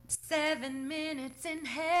7 minutes in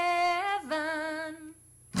heaven.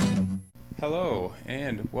 Hello,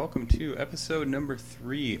 and welcome to episode number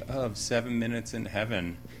 3 of 7 Minutes in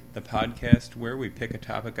Heaven, the podcast where we pick a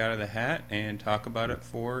topic out of the hat and talk about it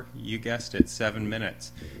for, you guessed it, 7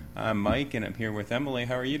 minutes. I'm Mike, and I'm here with Emily.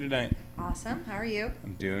 How are you tonight? Awesome. How are you?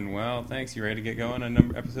 I'm doing well, thanks. You ready to get going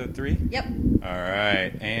on episode 3? Yep. All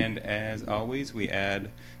right, and as always, we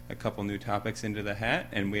add a couple new topics into the hat,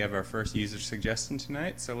 and we have our first user suggestion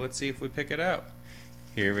tonight, so let's see if we pick it out.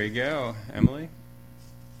 Here we go. Emily?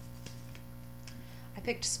 I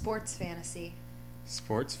picked sports fantasy.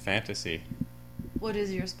 Sports fantasy. What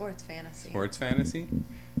is your sports fantasy? Sports fantasy?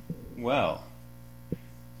 Well,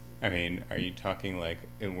 I mean, are you talking like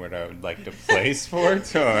in what I would like to play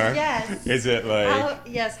sports, or Yes. is it like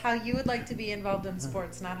how you would like to be involved in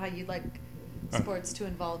sports, not how you'd like sports to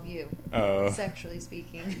involve you, sexually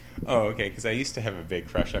speaking. Oh, okay, because I used to have a big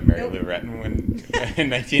crush on Mary Nope. Lou Retton in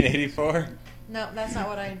 1984. No, that's not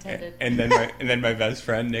what I intended. And then my best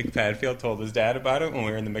friend Nick Padfield told his dad about it when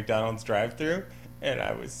we were in the McDonald's drive-thru, and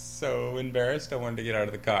I was so embarrassed I wanted to get out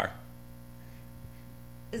of the car.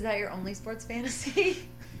 Is that your only sports fantasy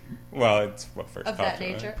Well, it's what first of popped that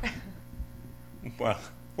in my- nature? Well,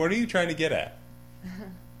 what are you trying to get at?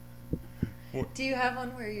 Do you have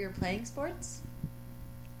one where you're playing sports?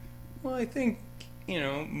 Well, I think,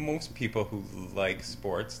 most people who like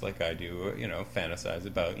sports, like I do, fantasize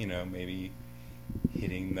about, maybe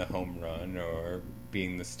hitting the home run or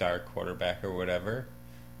being the star quarterback or whatever,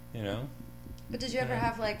 But did you ever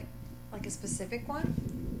have like a specific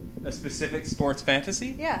one? A specific sports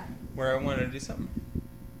fantasy? Yeah. Where I wanted to do something?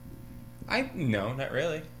 No, not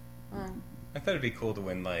really. Oh. I thought it'd be cool to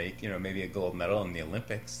win, like, maybe a gold medal in the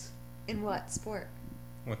Olympics. In what sport?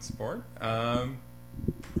 What sport?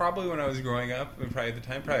 Probably when I was growing up, and probably at the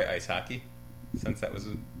time, probably ice hockey, since that was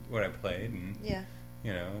what I played, and Yeah.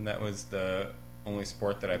 and that was the only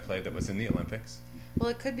sport that I played that was in the Olympics. Well,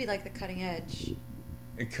 it could be like the cutting edge.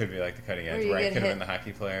 It could be like the cutting Or edge, you where I get could have hit. been the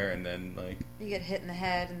hockey player, and then You get hit in the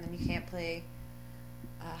head, and then you can't play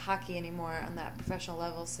hockey anymore on that professional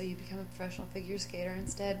level, so you become a professional figure skater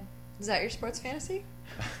instead. Is that your sports fantasy?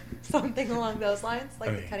 Something along those lines, like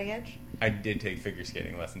the Okay. cutting edge? I did take figure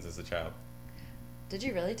skating lessons as a child. Did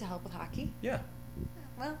you really, to help with hockey? Yeah,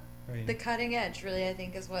 Well, I mean, the cutting edge really, I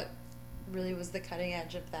think, is what really was the cutting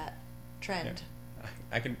edge of that trend.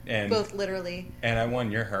 I could, and Both literally. and I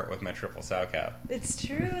won your heart with my triple sow cow. It's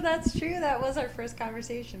true, that's true. That was our first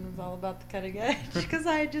conversation, was all about the cutting edge, because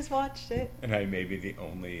I had just watched it. And I may be the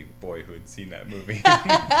only boy who had seen that movie.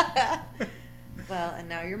 Well, and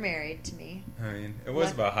now you're married to me. I mean, it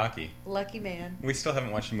was about hockey. Lucky man. We still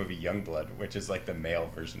haven't watched the movie Youngblood, which is like the male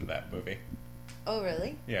version of that movie. Oh,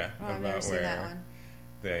 really? Yeah, Oh, I've never seen that one.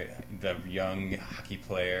 the young hockey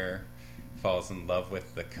player falls in love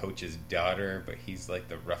with the coach's daughter, but he's like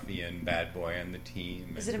the ruffian bad boy on the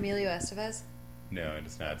team. Is it Emilio Estevez? No,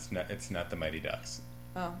 it's not. It's not the Mighty Ducks.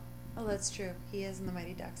 Oh. Oh, that's true. He is in the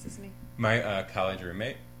Mighty Ducks, isn't he? My college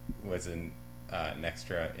roommate was an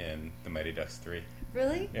extra in the Mighty Ducks 3.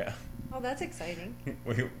 Really? Yeah. Oh, that's exciting.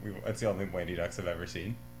 That's the only Mighty Ducks I've ever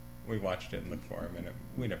seen. We watched it and looked for him, and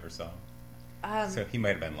we never saw him. So he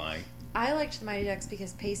might have been lying. I liked the Mighty Ducks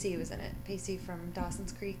because Pacey was in it. Pacey from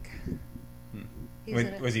Dawson's Creek. He's Was,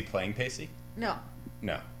 in it. was he playing Pacey? No.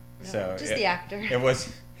 No. No, So just the actor.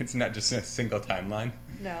 It's not just a single timeline.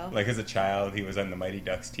 No. Like as a child, he was on the Mighty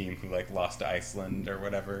Ducks team who like lost to Iceland or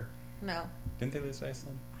whatever. No. Didn't they lose to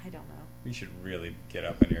Iceland? I don't know. You should really get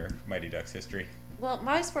up on your Mighty Ducks history. Well,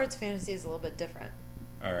 my sports fantasy is a little bit different.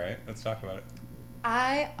 All right, let's talk about it.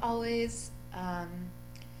 I always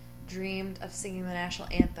dreamed of singing the national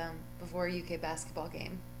anthem before a UK basketball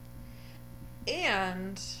game.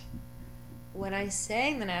 And when I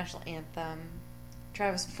sang the national anthem,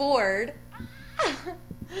 Travis Ford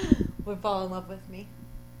would fall in love with me.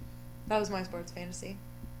 That was my sports fantasy.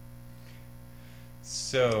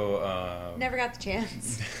 So Never got the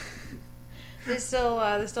chance. They still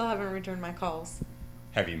haven't returned my calls.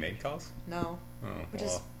 have you made calls? No. Oh, Which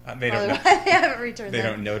well, is they don't probably know. why they haven't returned They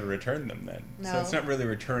them. don't know to return them then. So No. it's not really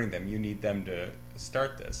returning them. You need them to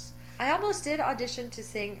start this. I almost did audition to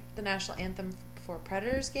sing the national anthem for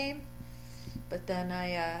Predators game, but then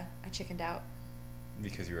I chickened out.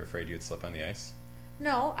 Because you were afraid you'd slip on the ice?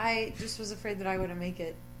 No, I just was afraid that I wouldn't make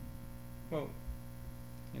it. Well,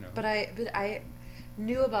 But I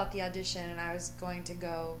knew about the audition and I was going to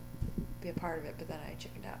go be a part of it, but then I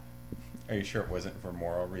chickened out. Are you sure it wasn't for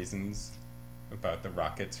moral reasons about the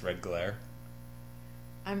Rockets' red glare?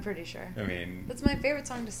 I'm pretty sure. I mean, That's my favorite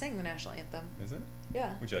song to sing, the national anthem. is it?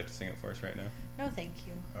 Yeah. Would you like to sing it for us right now? No, thank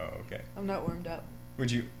you. Oh, okay. I'm not warmed up.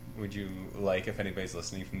 Would you? would you like, if anybody's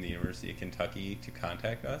listening from the University of Kentucky, to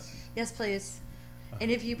contact us? Yes, please. And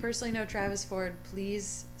if you personally know Travis Ford,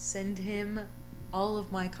 please send him all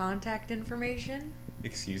of my contact information.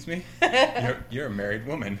 Excuse me? You're a married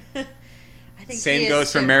woman. I think Same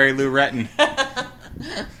goes for Mary Lou Retton.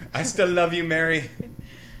 I still love you, Mary.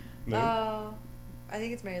 Lou? Oh, I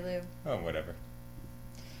think it's Mary Lou. Oh, whatever.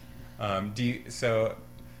 So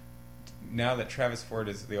now that Travis Ford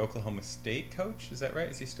is the Oklahoma State coach, is that right?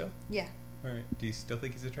 Is he still? Yeah. All right. Do you still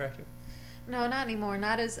think he's attractive? No, not anymore.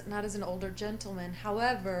 Not as an older gentleman.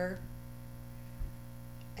 However,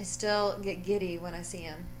 I still get giddy when I see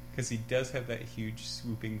him. Because he does have that huge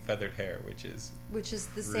swooping feathered hair, which is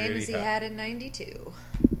the same really as he hot. had in '92.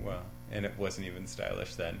 Well, and it wasn't even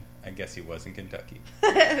stylish then. I guess he was in Kentucky.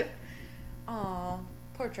 Aw,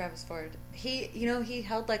 poor Travis Ford. He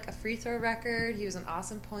held like a free throw record. He was an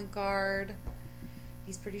awesome point guard.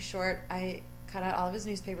 He's pretty short. I cut out all of his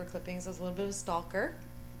newspaper clippings. I was a little bit of a stalker.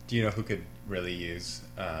 Do you know who could really use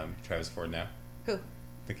Travis Ford now? Who?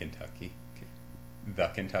 The Kentucky. The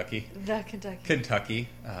Kentucky. The Kentucky.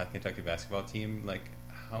 Kentucky basketball team. Like,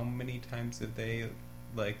 how many times have they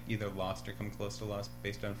either lost or come close to loss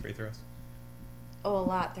based on free throws? Oh, a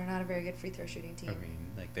lot. They're not a very good free throw shooting team. I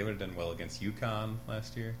mean, they would have done well against UConn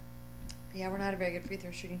last year. Yeah, we're not a very good free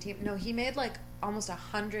throw shooting team. No, he made almost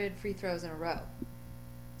 100 free throws in a row.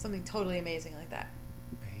 Something totally amazing like that.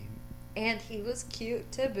 And he was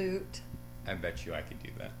cute to boot. I bet you I could do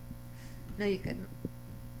that. No, you couldn't.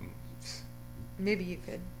 Maybe you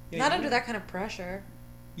could. Yeah, Not under that kind of pressure.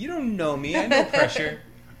 You don't know me. I know pressure.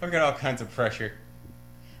 I've got all kinds of pressure.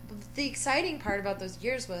 But the exciting part about those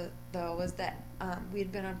years was that we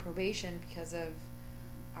had been on probation because of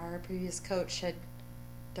our previous coach had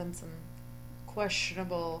done some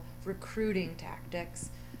questionable recruiting tactics.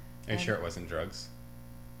 Are you sure it wasn't drugs?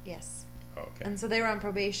 Yes. Oh, okay. And so they were on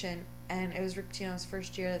probation, and it was Rick Pitino's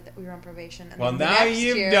first year that we were on probation. And Well, then the now next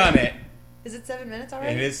you've year, done it. Is it 7 minutes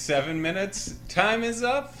already? It is 7 minutes. Time is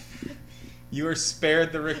up. You are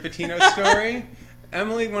spared the Rick Pitino story.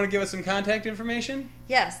 Emily, want to give us some contact information?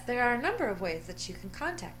 Yes, there are a number of ways that you can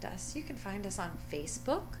contact us. You can find us on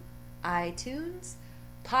Facebook, iTunes,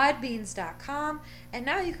 podbeans.com, and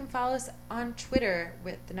now you can follow us on Twitter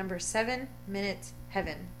with the number 7 Minutes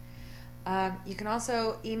Heaven. You can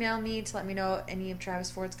also email me to let me know any of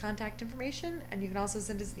Travis Ford's contact information, and you can also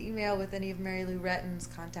send us an email with any of Mary Lou Retton's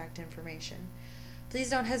contact information.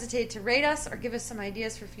 Please don't hesitate to rate us or give us some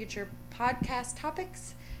ideas for future podcast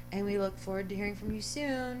topics, and we look forward to hearing from you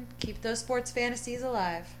soon. Keep those sports fantasies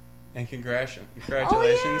alive. And congratulations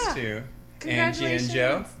yeah. to Congratulations. Angie and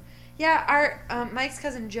Joe. Yeah, our Mike's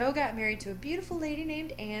cousin Joe got married to a beautiful lady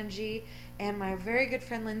named Angie, and my very good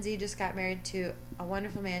friend Lindsay just got married to a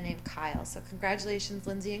wonderful man named Kyle. So congratulations,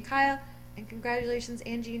 Lindsay and Kyle, and congratulations,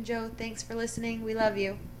 Angie and Joe. Thanks for listening. We love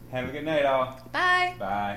you. Have a good night, all. Bye. Bye.